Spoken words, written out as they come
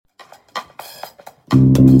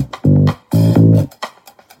Andrew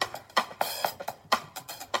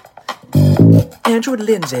and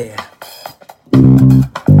Lindsay.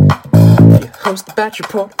 You host the Batch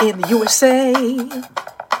Report in the USA. You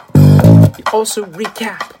also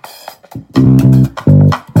recap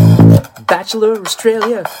Bachelor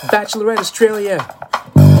Australia, Bachelorette Australia,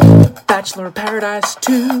 Bachelor in Paradise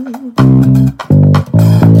 2.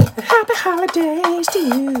 Happy holidays to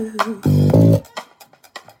you.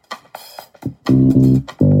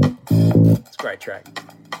 It's a great track.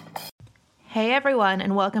 Hey everyone,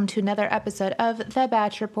 and welcome to another episode of The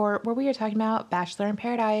Batch Report, where we are talking about Bachelor in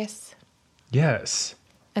Paradise. Yes.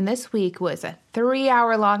 And this week was a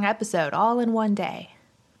 3-hour-long episode, all in one day.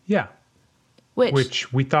 Yeah.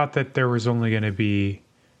 Which we thought that there was only going to be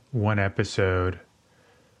one episode,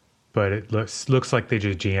 but it looks like they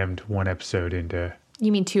just jammed one episode into...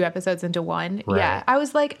 You mean 2 episodes into one? Right. Yeah. I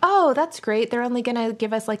was like, oh, that's great. They're only going to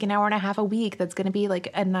give us like an hour and a half a week. That's going to be like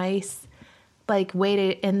a nice... way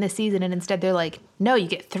to end the season, and instead they're like, no, you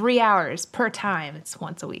get 3 hours per time. It's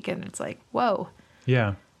once a week, and it's like, whoa.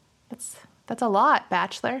 Yeah. That's a lot,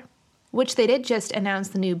 Bachelor. Which they did just announce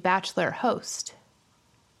the new Bachelor host.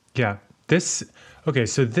 Yeah.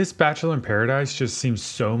 So this Bachelor in Paradise just seems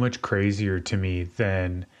so much crazier to me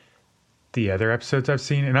than the other episodes I've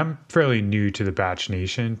seen. And I'm fairly new to the Batch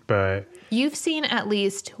Nation, but... You've seen at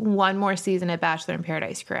least one more season of Bachelor in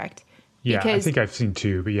Paradise, correct? Yeah, I think I've seen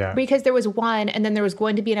 2, but yeah. Because there was one, and then there was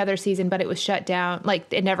going to be another season, but it was shut down. Like,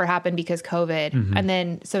 it never happened because COVID. Mm-hmm. And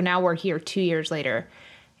then, so now we're here 2 years later.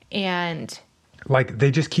 And... like,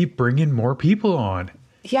 they just keep bringing more people on.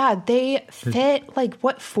 Yeah, they fit,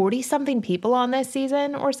 40-something people on this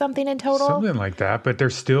season or something in total? Something like that, but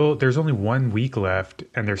there's only 1 week left,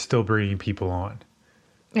 and they're still bringing people on.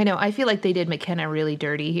 I know, I feel like they did McKenna really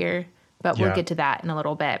dirty here, but we'll get to that in a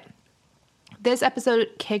little bit. This episode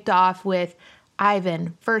kicked off with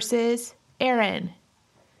Ivan versus Aaron,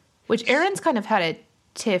 which Aaron's kind of had a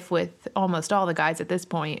tiff with almost all the guys at this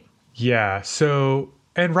point. Yeah, so,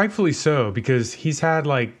 and rightfully so, because he's had,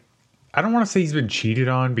 I don't want to say he's been cheated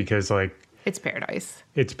on because, it's paradise.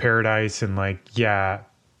 It's paradise, and,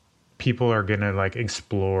 people are going to,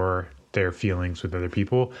 explore their feelings with other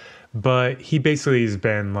people. But he basically has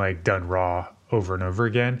been, done raw over and over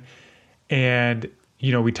again. And...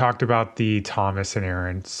 we talked about the Thomas and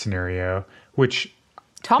Aaron scenario, which...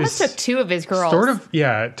 Thomas took 2 of his girls.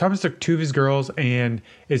 Thomas took 2 of his girls, and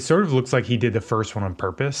it sort of looks like he did the first one on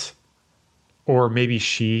purpose. Or maybe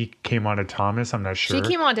she came on to Thomas, I'm not sure. She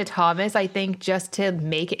came on to Thomas, I think, just to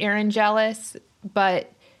make Aaron jealous,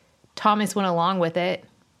 but Thomas went along with it.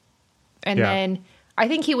 And then I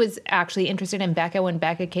think he was actually interested in Becca when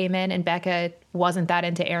Becca came in, and Becca wasn't that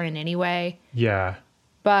into Aaron anyway. Yeah.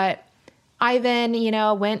 But... Ivan,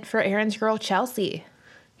 went for Aaron's girl, Chelsea.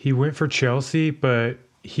 He went for Chelsea, but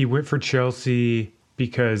he went for Chelsea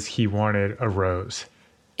because he wanted a rose.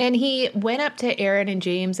 And he went up to Aaron and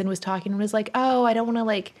James and was talking and was like, oh, I don't want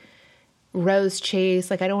to, rose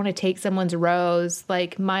chase. I don't want to take someone's rose.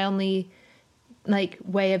 My only,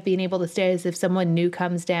 way of being able to stay is if someone new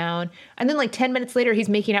comes down. And then, 10 minutes later, he's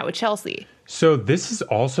making out with Chelsea. So this is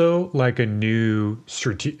also, a new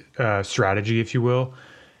strategy, if you will,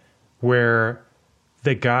 where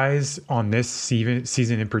the guys on this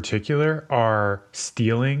season in particular are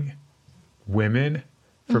stealing women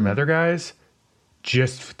from other guys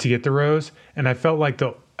just to get the rose. And I felt like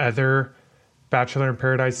the other Bachelor in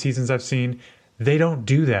Paradise seasons I've seen, they don't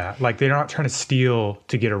do that. They're not trying to steal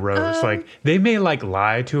to get a rose. They may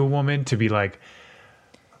lie to a woman to be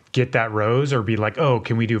get that rose, or be oh,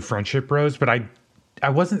 can we do a friendship rose? But I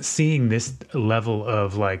wasn't seeing this level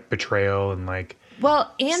of betrayal and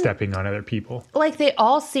and stepping on other people. They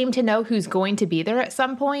all seem to know who's going to be there at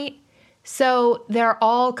some point. So they're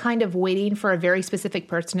all kind of waiting for a very specific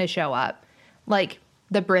person to show up.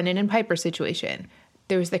 The Brennan and Piper situation.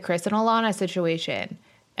 There's the Chris and Alana situation.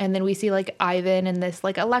 And then we see Ivan and this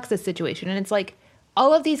Alexis situation. And it's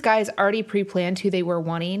all of these guys already pre-planned who they were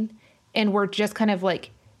wanting. And were just kind of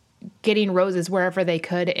getting roses wherever they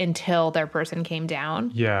could until their person came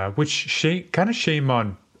down. Yeah, which shame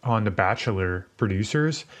on the Bachelor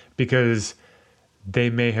producers, because they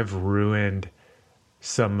may have ruined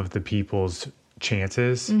some of the people's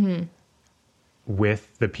chances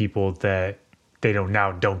with the people that they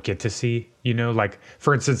don't get to see,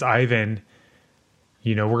 for instance, Ivan,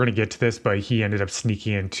 we're going to get to this, but he ended up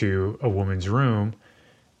sneaking into a woman's room,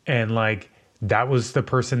 and that was the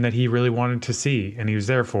person that he really wanted to see and he was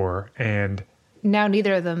there for. And now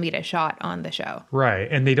neither of them get a shot on the show. Right.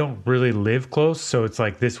 And they don't really live close. So it's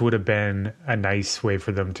this would have been a nice way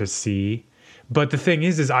for them to see. But the thing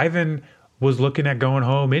is Ivan was looking at going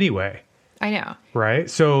home anyway. I know. Right?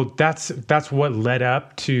 So that's what led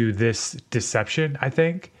up to this deception, I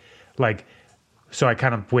think. Like, so I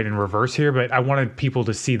kind of went in reverse here, but I wanted people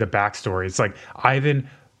to see the backstory. It's like Ivan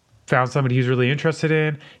found somebody he's really interested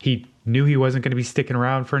in. He knew he wasn't going to be sticking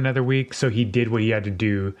around for another week, so he did what he had to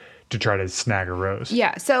do to try to snag a rose.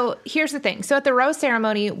 Yeah. So here's the thing. So at the rose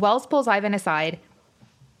ceremony, Wells pulls Ivan aside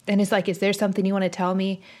and is like, is there something you want to tell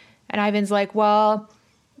me? And Ivan's like, well,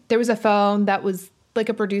 there was a phone that was like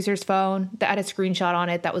a producer's phone that had a screenshot on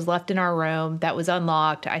it that was left in our room that was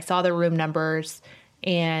unlocked. I saw the room numbers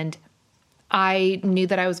and I knew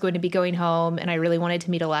that I was going to be going home and I really wanted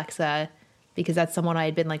to meet Alexa because that's someone I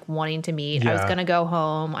had been like wanting to meet. I was Yeah. going to go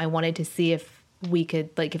home. I wanted to see if we could,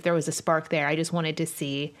 like, if there was a spark there. I just wanted to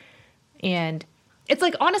see. And it's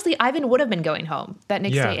like, honestly, Ivan would have been going home that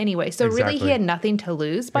next Yeah, day anyway. So really, he exactly. had nothing to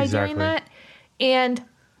lose by doing Exactly. that. And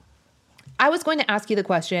I was going to ask you the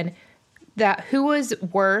question that who was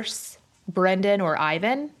worse, Brendan or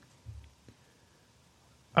Ivan?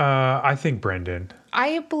 I think Brendan.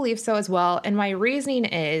 I believe so as well. And my reasoning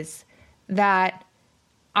is that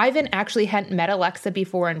Ivan actually hadn't met Alexa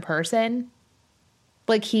before in person.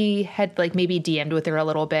 Like he had like maybe DM'd with her a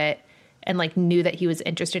little bit and like knew that he was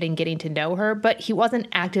interested in getting to know her, but he wasn't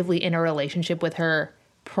actively in a relationship with her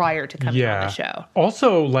prior to coming on the show.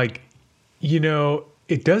 Also, like, you know,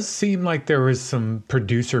 it does seem like there was some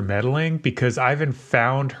producer meddling because Ivan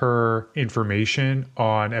found her information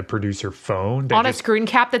on a producer phone. That On a just screen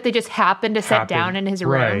cap that they just happened to set happened. down in his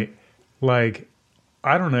room. Right. Like,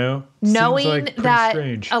 I don't know. Seems Knowing like pretty that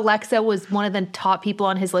strange. Alexa was one of the top people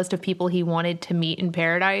on his list of people he wanted to meet in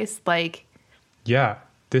paradise, like, Yeah.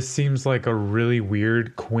 This seems like a really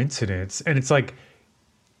weird coincidence. And it's like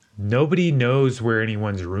nobody knows where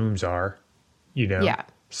anyone's rooms are, you know? Yeah.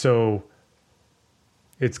 So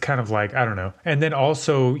it's kind of like, I don't know. And then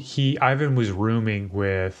also Ivan was rooming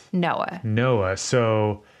with Noah.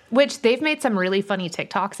 So Which they've made some really funny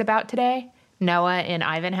TikToks about today. Noah and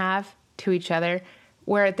Ivan have to each other,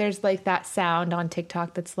 where there's like that sound on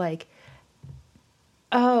TikTok that's like,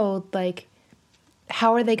 oh, like,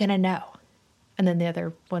 how are they going to know? And then the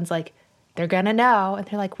other one's like, they're going to know. And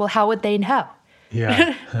they're like, well, how would they know?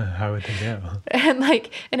 yeah, how would they know? And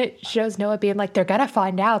like, and it shows Noah being like, they're going to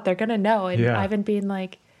find out. They're going to know. And Yeah. Ivan being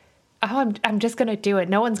like, oh, I'm just going to do it.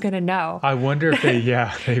 No one's going to know. I wonder if they, they And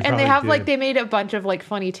probably they have did. like, they made a bunch of like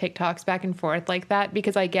funny TikToks back and forth like that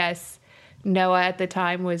because I guess Noah at the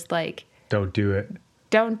time was like, Don't do it.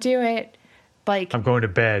 don't do it. Like, I'm going to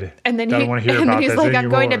bed. and then, Don't want to hear and about then he's this like, I'm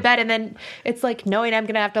going to anymore. bed. And then it's like knowing I'm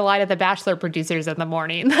going to have to lie to the Bachelor producers in the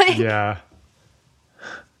morning. Like, Yeah.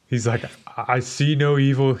 He's like, I see no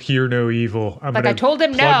evil, hear no evil. I'm Like, gonna I told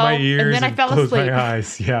him plug no, my and ears then I fell close asleep. my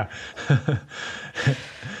eyes. Yeah.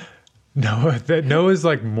 Noah's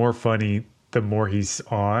like more funny the more he's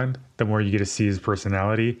on, the more you get to see his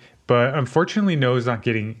personality. But unfortunately, Noah's not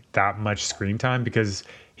getting that much screen time because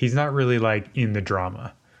he's not really like in the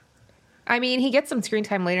drama. I mean, he gets some screen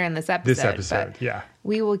time later in this episode. but Yeah.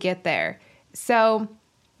 we will get there. So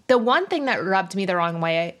the one thing that rubbed me the wrong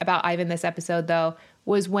way about Ivan this episode, though,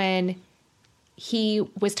 was when he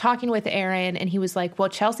was talking with Aaron and he was like, well,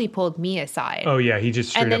 Chelsea pulled me aside. Oh yeah, he just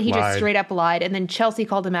straight And then up he lied. just straight up lied. And then Chelsea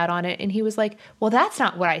called him out on it. And he was like, well, that's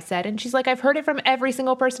not what I said. And she's like, I've heard it from every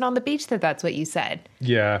single person on the beach that that's what you said.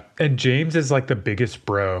 Yeah. And James is like the biggest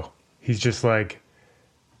bro. He's just like,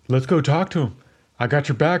 let's go talk to him. I got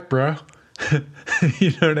your back, bro.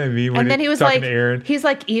 You know what I mean? When And then he was talking like, to Aaron, he's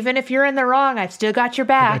like, even if you're in the wrong, I've still got your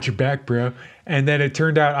back. got your back, bro. And then it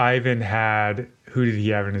turned out Ivan had, who did he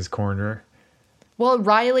have in his corner? Well,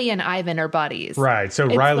 Riley and Ivan are buddies. Right. So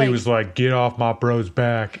It's Riley like- was like, get off my bro's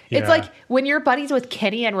back. It's Yeah. like when you're buddies with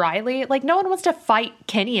Kenny and Riley, like no one wants to fight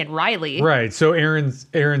Kenny and Riley. Right. So Aaron's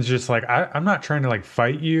just like, I'm not trying to like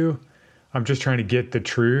fight you. I'm just trying to get the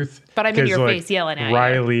truth. But I'm in 'Cause, your like, face yelling at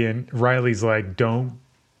you. Riley's like, don't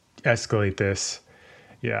escalate this.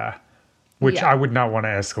 Yeah. Which Yeah. I would not want to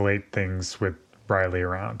escalate things with Riley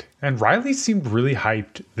around. And Riley seemed really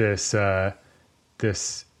hyped this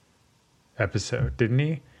episode, didn't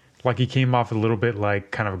he? Like he came off a little bit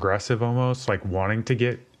like kind of aggressive almost, like wanting to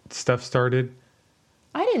get stuff started.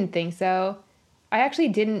 I didn't think so. I actually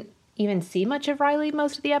didn't even see much of Riley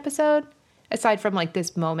most of the episode, aside from like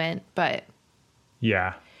this moment. But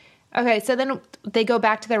Yeah. okay, so then they go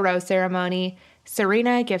back to the rose ceremony.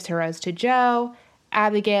 Serena gives her rose to Joe,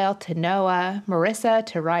 Abigail to Noah, Marissa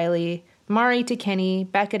to Riley, Mari to Kenny,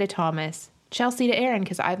 Becca to Thomas, Chelsea to Aaron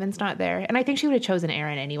because Ivan's not there. And I think she would have chosen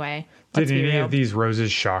Aaron anyway. Did Let's be any real. of these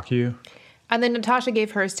roses shock you? And then Natasha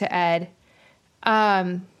gave hers to Ed.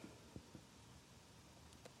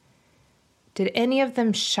 Did any of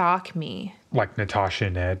them shock me? Like Natasha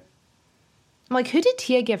and Ed? I'm like, who did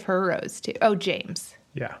Tia give her rose to? Oh, James.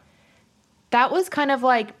 Yeah. That was kind of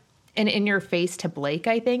like an in-your-face to Blake,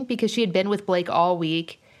 I think, because she had been with Blake all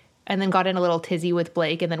week and then got in a little tizzy with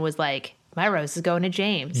Blake and then was like, my rose is going to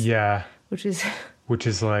James. Yeah. Which is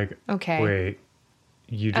like, okay. Wait,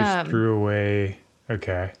 you just threw away.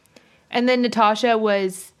 Okay. And then Natasha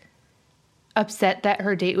was upset that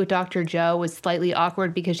her date with Dr. Joe was slightly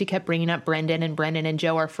awkward because she kept bringing up Brendan, and Brendan and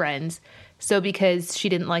Joe are friends. So because she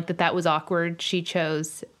didn't like that was awkward, she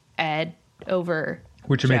chose Ed over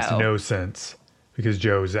Which Joe. Makes no sense because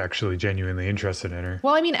Joe is actually genuinely interested in her.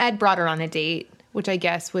 Well, I mean, Ed brought her on a date, which I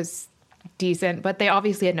guess was decent, but they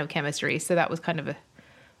obviously had no chemistry, so that was kind of a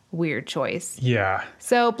weird choice. Yeah.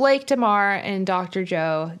 So Blake, Tamar, and Dr.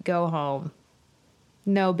 Joe go home.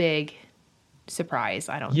 No big surprise,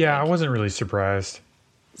 I don't think. Yeah, I wasn't really surprised.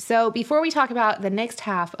 So before we talk about the next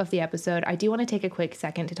half of the episode, I do want to take a quick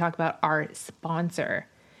second to talk about our sponsor.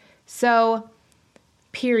 So,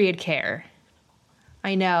 period care.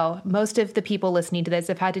 I know most of the people listening to this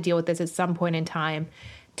have had to deal with this at some point in time.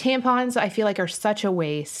 Tampons, I feel like, are such a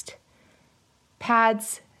waste.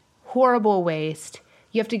 Pads, horrible waste.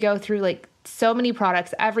 You have to go through like so many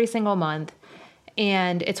products every single month,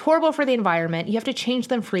 and it's horrible for the environment. You have to change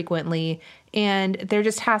them frequently, and there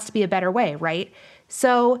just has to be a better way, right?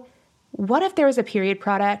 So what if there was a period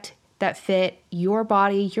product that fit your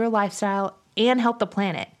body, your lifestyle, and helped the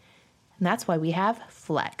planet? And that's why we have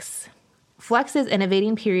Flex. Flex is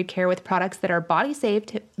innovating period care with products that are body safe,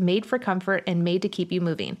 made for comfort, and made to keep you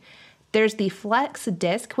moving. There's the Flex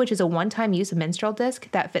Disc, which is a one-time use menstrual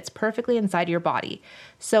disc that fits perfectly inside your body.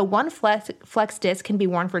 So one Flex Disc can be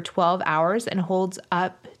worn for 12 hours and holds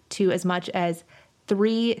up to as much as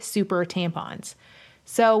 3 super tampons.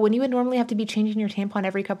 So when you would normally have to be changing your tampon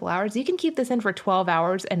every couple hours, you can keep this in for 12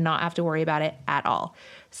 hours and not have to worry about it at all.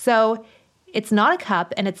 So it's not a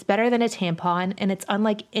cup, and it's better than a tampon, and it's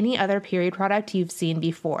unlike any other period product you've seen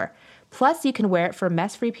before. Plus, you can wear it for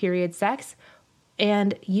mess-free period sex,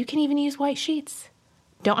 and you can even use white sheets.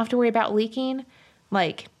 Don't have to worry about leaking.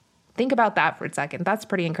 Like, think about that for a second. That's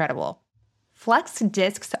pretty incredible. Flex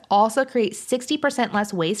discs also create 60%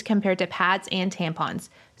 less waste compared to pads and tampons.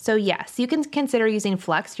 So yes, you can consider using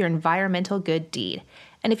Flex your environmental good deed.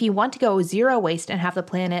 And if you want to go zero waste and have the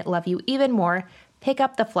planet love you even more, pick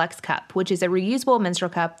up the Flex Cup, which is a reusable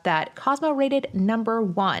menstrual cup that Cosmo rated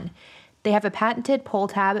 #1. They have a patented pull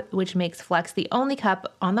tab, which makes Flex the only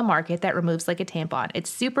cup on the market that removes like a tampon.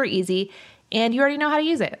 It's super easy, and you already know how to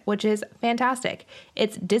use it, which is fantastic.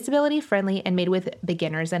 It's disability friendly and made with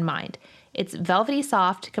beginners in mind. It's velvety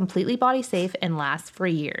soft, completely body safe, and lasts for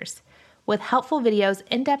years. With helpful videos,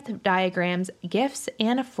 in-depth diagrams, GIFs,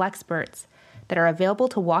 and Flexperts that are available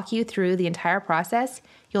to walk you through the entire process,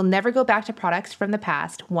 you'll never go back to products from the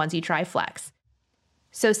past once you try Flex.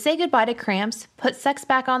 So say goodbye to cramps, put sex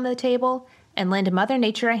back on the table, and lend Mother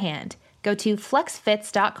Nature a hand. Go to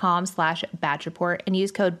flexfits.com/badgereport and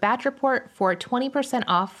use code badgereport for 20%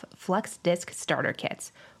 off Flex Disc starter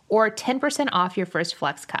kits or 10% off your first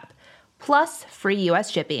Flex cup, plus free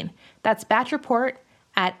U.S. shipping. That's badgereport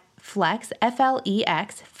at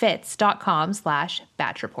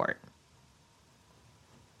fits.com/badgereport.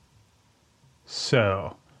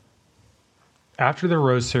 So, after the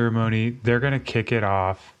rose ceremony, they're going to kick it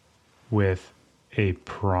off with a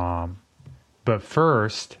prom. But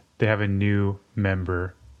first, they have a new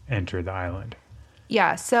member enter the island.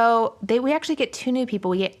 Yeah, so we actually get 2 new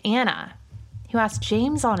people. We get Anna, who asked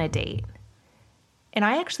James on a date. And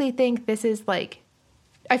I actually think this is like,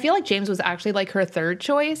 I feel like James was actually like her third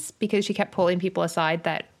choice because she kept pulling people aside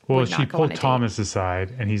that would not she go on pulled a Thomas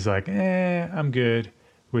aside, and he's like, I'm good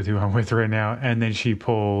with who I'm with right now. And then she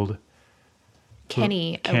pulled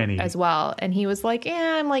Kenny as well. And he was like,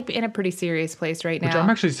 I'm like in a pretty serious place right now. Which I'm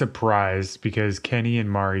actually surprised because Kenny and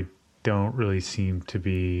Mari don't really seem to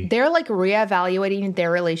be. They're like reevaluating their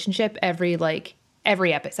relationship every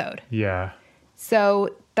episode. Yeah.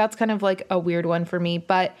 So that's kind of like a weird one for me.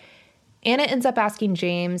 But Anna ends up asking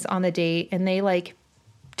James on the date, and they like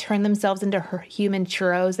turn themselves into her human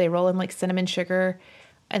churros. They roll in like cinnamon sugar,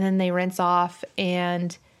 and then they rinse off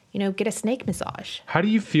and, get a snake massage. How do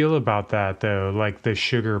you feel about that though? Like the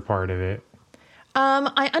sugar part of it?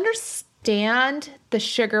 I understand the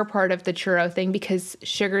sugar part of the churro thing because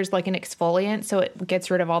sugar's like an exfoliant, so it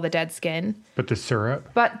gets rid of all the dead skin. But the syrup?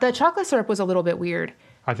 But the chocolate syrup was a little bit weird.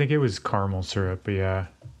 I think it was caramel syrup, but yeah.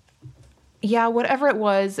 Yeah, whatever it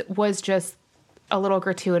was just a little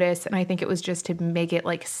gratuitous, and I think it was just to make it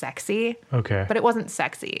like sexy. Okay. But it wasn't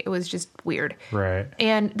sexy. It was just weird. Right.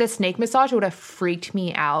 And the snake massage would have freaked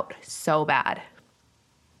me out so bad.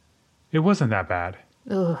 It wasn't that bad.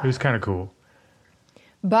 Ugh. It was kind of cool.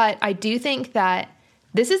 But I do think that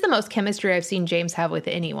this is the most chemistry I've seen James have with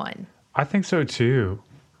anyone. I think so too.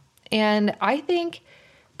 And I think,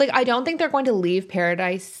 like, I don't think they're going to leave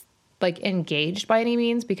Paradise, like, engaged by any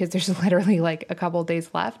means because there's literally, like, a couple days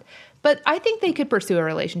left. But I think they could pursue a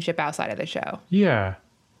relationship outside of the show. Yeah.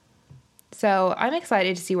 So I'm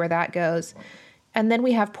excited to see where that goes. And then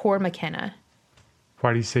we have poor McKenna.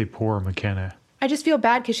 Why do you say poor McKenna? I just feel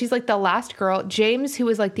bad because she's, like, the last girl. James, who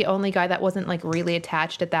was, like, the only guy that wasn't, like, really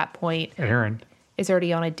attached at that point, Aaron. is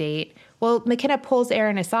already on a date. Well, McKenna pulls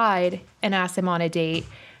Aaron aside and asks him on a date.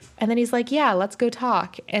 And then he's like, yeah, let's go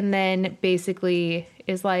talk. And then basically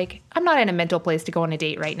is like, I'm not in a mental place to go on a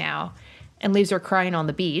date right now. And leaves her crying on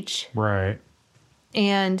the beach. Right.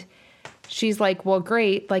 And she's like, well,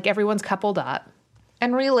 great. Like, everyone's coupled up.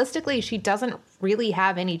 And realistically, she doesn't really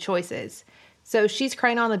have any choices. So she's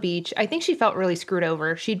crying on the beach. I think she felt really screwed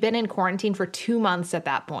over. She'd been in quarantine for 2 months at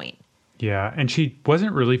that point. Yeah. And she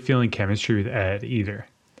wasn't really feeling chemistry with Ed either.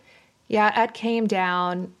 Yeah, Ed came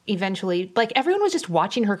down eventually. Like, everyone was just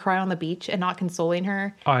watching her cry on the beach and not consoling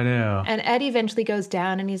her. I know. And Ed eventually goes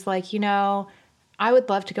down and he's like, you know, I would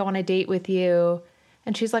love to go on a date with you.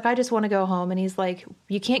 And she's like, I just want to go home. And he's like,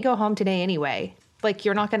 you can't go home today anyway. Like,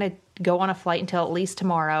 you're not going to go on a flight until at least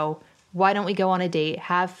tomorrow. Why don't we go on a date,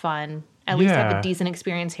 have fun, at least have a decent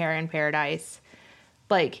experience here in Paradise?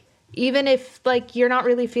 Like, even if, like, you're not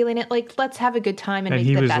really feeling it, like, let's have a good time and make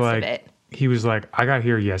the best of it. He was like, I got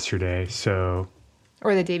here yesterday, so...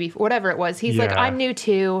 Or the day before, whatever it was. He's like, I'm new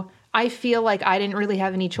too. I feel like I didn't really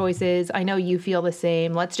have any choices. I know you feel the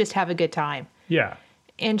same. Let's just have a good time. Yeah.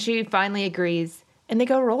 And she finally agrees. And they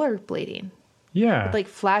go rollerblading. Yeah. With, like,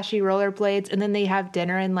 flashy rollerblades. And then they have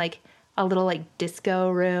dinner in, like, a little, like,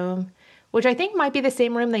 disco room. Which I think might be the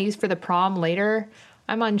same room they use for the prom later.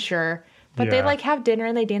 I'm unsure. But they, like, have dinner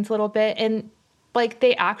and they dance a little bit. And, like,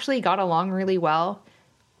 they actually got along really well.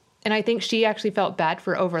 And I think she actually felt bad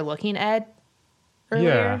for overlooking Ed earlier.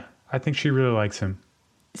 Yeah, I think she really likes him.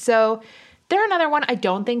 So they're another one. I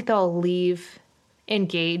don't think they'll leave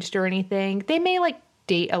engaged or anything. They may, like,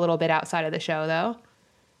 date a little bit outside of the show, though.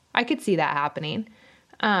 I could see that happening.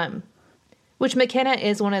 Which McKenna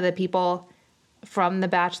is one of the people from the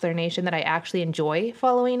Bachelor Nation that I actually enjoy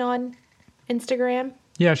following on Instagram.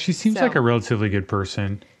 Yeah, she seems like a relatively good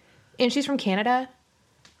person. And she's from Canada.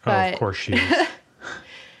 Of course she is.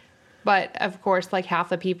 But, of course, like, half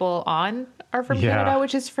the people on are from Canada,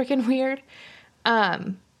 which is freaking weird.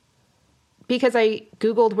 Because I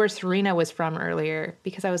Googled where Serena was from earlier.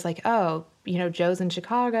 Because I was like, oh, you know, Joe's in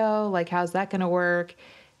Chicago. Like, how's that going to work?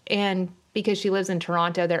 And because she lives in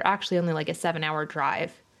Toronto, they're actually only, like, a 7-hour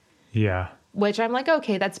drive. Yeah. Which I'm like,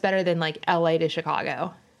 okay, that's better than, like, LA to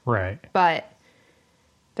Chicago. Right. But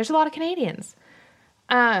there's a lot of Canadians.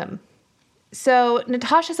 So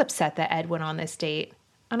Natasha's upset that Ed went on this date.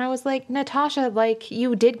 And I was like, Natasha, like,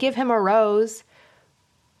 you did give him a rose,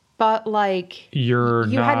 but, like, you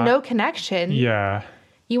had no connection. Yeah.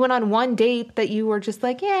 You went on one date that you were just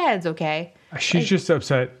like, yeah, it's okay. She's just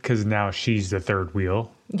upset because now she's the third wheel.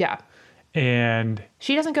 Yeah. And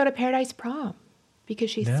she doesn't go to Paradise Prom because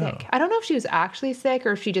she's sick. I don't know if she was actually sick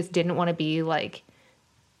or if she just didn't want to be, like,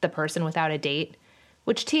 the person without a date,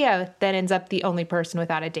 which Tia then ends up the only person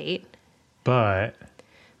without a date.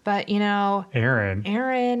 But, you know,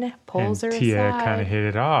 Aaron pulls her aside. Tia kind of hit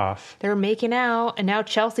it off. They're making out, and now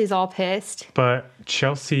Chelsea's all pissed. But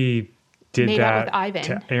Chelsea made that with Ivan.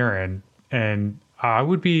 To Aaron, and I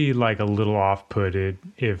would be, like, a little off-putted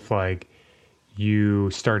if, like, you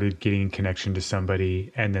started getting connection to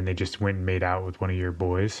somebody and then they just went and made out with one of your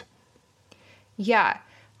boys. Yeah.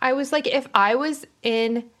 I was like, if I was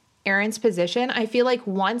in Aaron's position, I feel like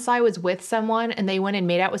once I was with someone and they went and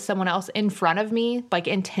made out with someone else in front of me, like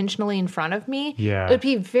intentionally in front of me, it would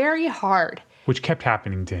be very hard. Which kept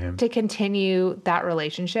happening to him. To continue that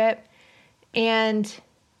relationship. And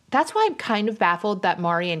that's why I'm kind of baffled that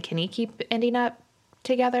Mari and Kenny keep ending up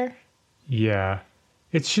together. Yeah.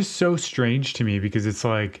 It's just so strange to me because it's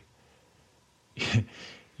like,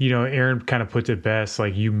 you know, Aaron kind of puts it best,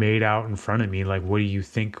 like, you made out in front of me. Like, what do you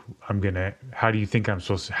think how do you think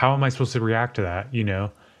how am I supposed to react to that, you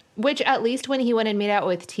know? Which, at least when he went and made out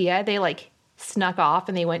with Tia, they, like, snuck off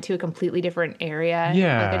and they went to a completely different area.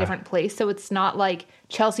 Yeah. Like, a different place. So it's not like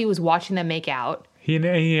Chelsea was watching them make out.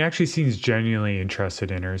 He actually seems genuinely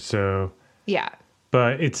interested in her, so. Yeah.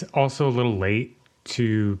 But it's also a little late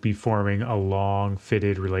to be forming a long,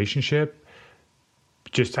 fitted relationship.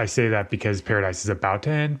 I say that because Paradise is about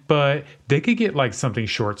to end, but they could get, like, something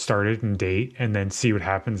short started and date and then see what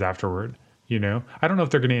happens afterward, you know? I don't know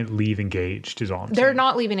if they're going to leave engaged is all I'm saying. They're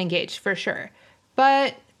not leaving engaged for sure.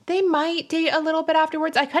 But They might date a little bit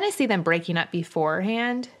afterwards. I kind of see them breaking up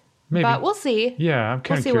beforehand. Maybe. But we'll see. Yeah, I'm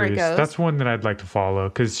kind of see where it curious. goes. That's one that I'd like to follow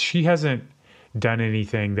because she hasn't done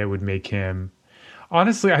anything that would make him.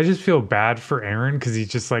 Honestly, I just feel bad for Aaron because he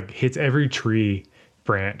just like hits every tree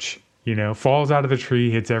branch, falls out of the tree,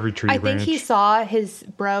 hits every tree I branch. think he saw his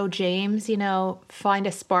bro James, find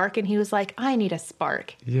a spark, and he was like, I need a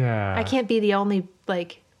spark. Yeah. I can't be the only,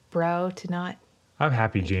 bro to not. I'm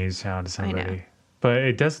happy James found know. somebody. But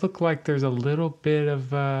it does look like there's a little bit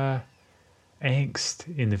of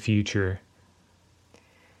angst in the future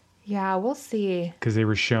Yeah, we'll see. because they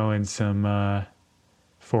were showing some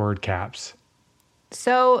forward caps.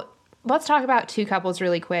 So let's talk about two couples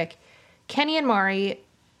really quick. Kenny and Mari,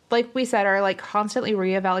 like we said, are constantly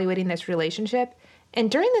reevaluating this relationship. And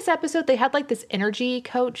during this episode, they had this energy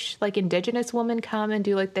coach, indigenous woman come and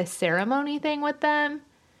do this ceremony thing with them.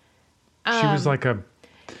 She was like a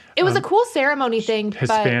It was a cool ceremony thing.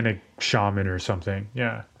 Hispanic shaman or something.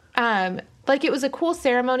 Yeah. It was a cool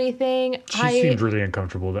ceremony thing. She seemed really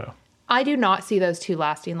uncomfortable though. I do not see those two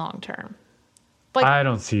lasting long term. I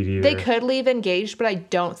don't see it either. They could leave engaged, but I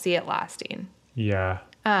don't see it lasting. Yeah.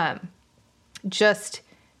 Just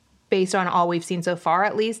based on all we've seen so far,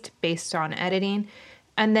 at least, based on editing.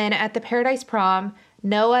 And then at the Paradise Prom,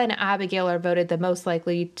 Noah and Abigail are voted the most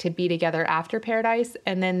likely to be together after Paradise,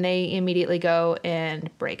 and then they immediately go and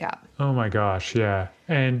break up. Oh my gosh, yeah.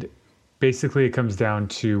 And basically it comes down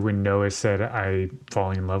to when Noah said, I'm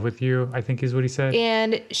falling in love with you, I think is what he said.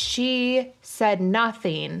 And she said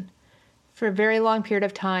nothing for a very long period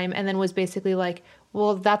of time, and then was basically like,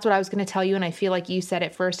 well, that's what I was going to tell you, and I feel like you said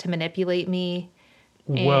it first to manipulate me.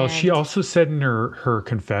 Well, she And- also said in her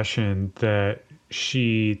confession that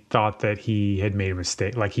she thought that he had made a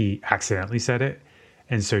mistake, like he accidentally said it.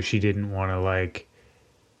 And so she didn't want to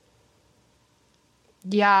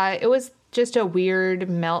Yeah, it was just a weird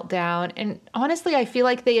meltdown. And honestly, I feel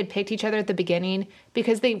like they had picked each other at the beginning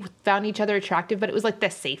because they found each other attractive, but it was the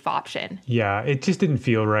safe option. yeah, it just didn't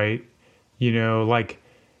feel right.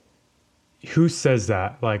 Who says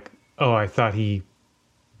that? Oh, I thought he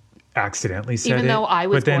accidentally said it. Even though I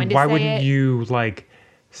was but then going to why say wouldn't it. you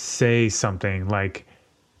say something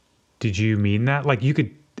did you mean that? You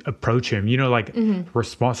could approach him,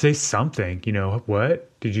 respond, say something,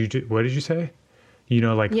 what did you do? What did you say?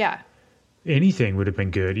 Yeah. Anything would have been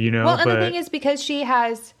good, Well, and but the thing is, because she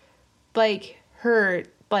has her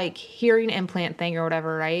hearing implant thing or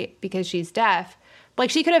whatever, right? Because she's deaf,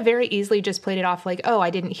 she could have very easily just played it off oh, I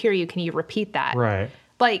didn't hear you. Can you repeat that? right.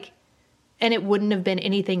 And it wouldn't have been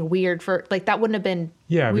anything weird for that wouldn't have been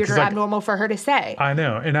Yeah, weird because, or abnormal for her to say. I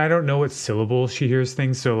know. And I don't know what syllables she hears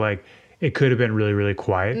things. So it could have been really, really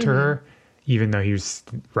quiet to her, even though he was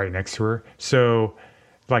right next to her. So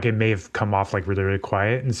it may have come off really, really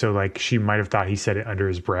quiet. And so she might have thought he said it under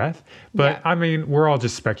his breath. But Yeah. I mean, we're all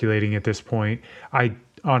just speculating at this point. I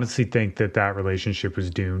honestly think that relationship was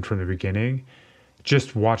doomed from the beginning.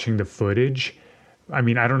 Just watching the footage. I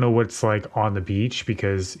mean, I don't know what's on the beach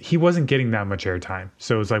because he wasn't getting that much airtime.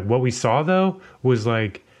 So it's what we saw though was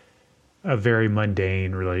a very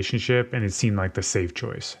mundane relationship, and it seemed like the safe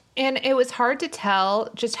choice. And it was hard to tell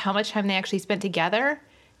just how much time they actually spent together.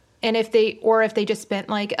 And if they just spent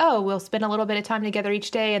oh, we'll spend a little bit of time together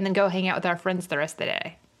each day and then go hang out with our friends the rest of the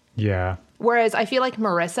day. Yeah. Whereas I feel like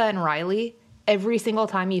Marissa and Riley, every single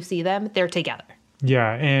time you see them, they're together.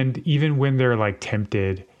 Yeah. And even when they're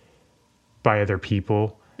tempted by other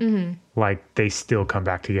people, they still come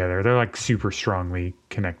back together. They're super strongly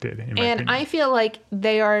connected. In my And opinion. I feel like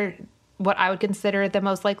they are what I would consider the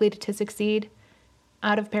most likely to succeed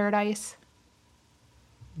out of Paradise.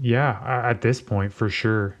 Yeah, at this point, for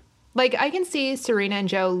sure. I can see Serena and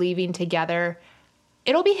Joe leaving together.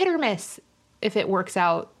 It'll be hit or miss if it works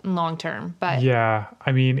out long term. But Yeah.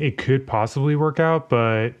 I mean, it could possibly work out,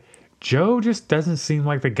 but Joe just doesn't seem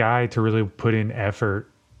like the guy to really put in effort.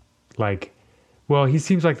 Well, he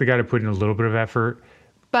seems like the guy to put in a little bit of effort.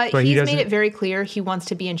 But But he he's doesn't- made it very clear he wants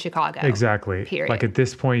to be in Chicago. Exactly. Period. At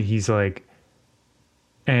this point, he's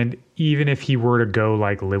and even if he were to go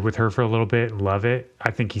live with her for a little bit and love it,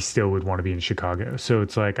 I think he still would want to be in Chicago. So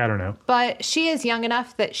it's I don't know. But she is young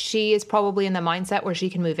enough that she is probably in the mindset where she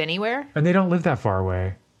can move anywhere. And they don't live that far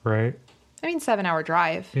away, right? 7-hour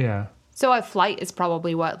drive. Yeah. So a flight is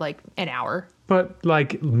probably an hour. But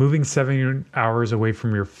moving 7 hours away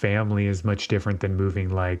from your family is much different than moving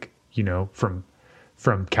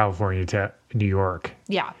from California to New York.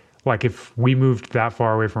 Yeah. If we moved that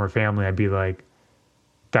far away from our family, I'd be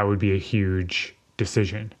that would be a huge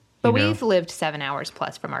decision. But you know? we've lived 7 hours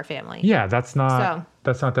plus from our family. Yeah, that's not So-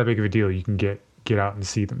 that's not that big of a deal. You can get out and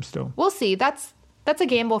see them still. We'll see. That's a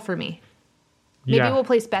gamble for me. Maybe Yeah. we'll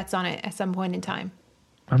place bets on it at some point in time.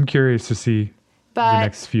 I'm curious to see the But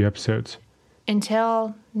next few episodes.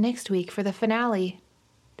 until next week for the finale,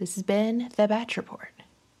 this has been The Batch Report.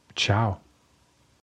 Ciao.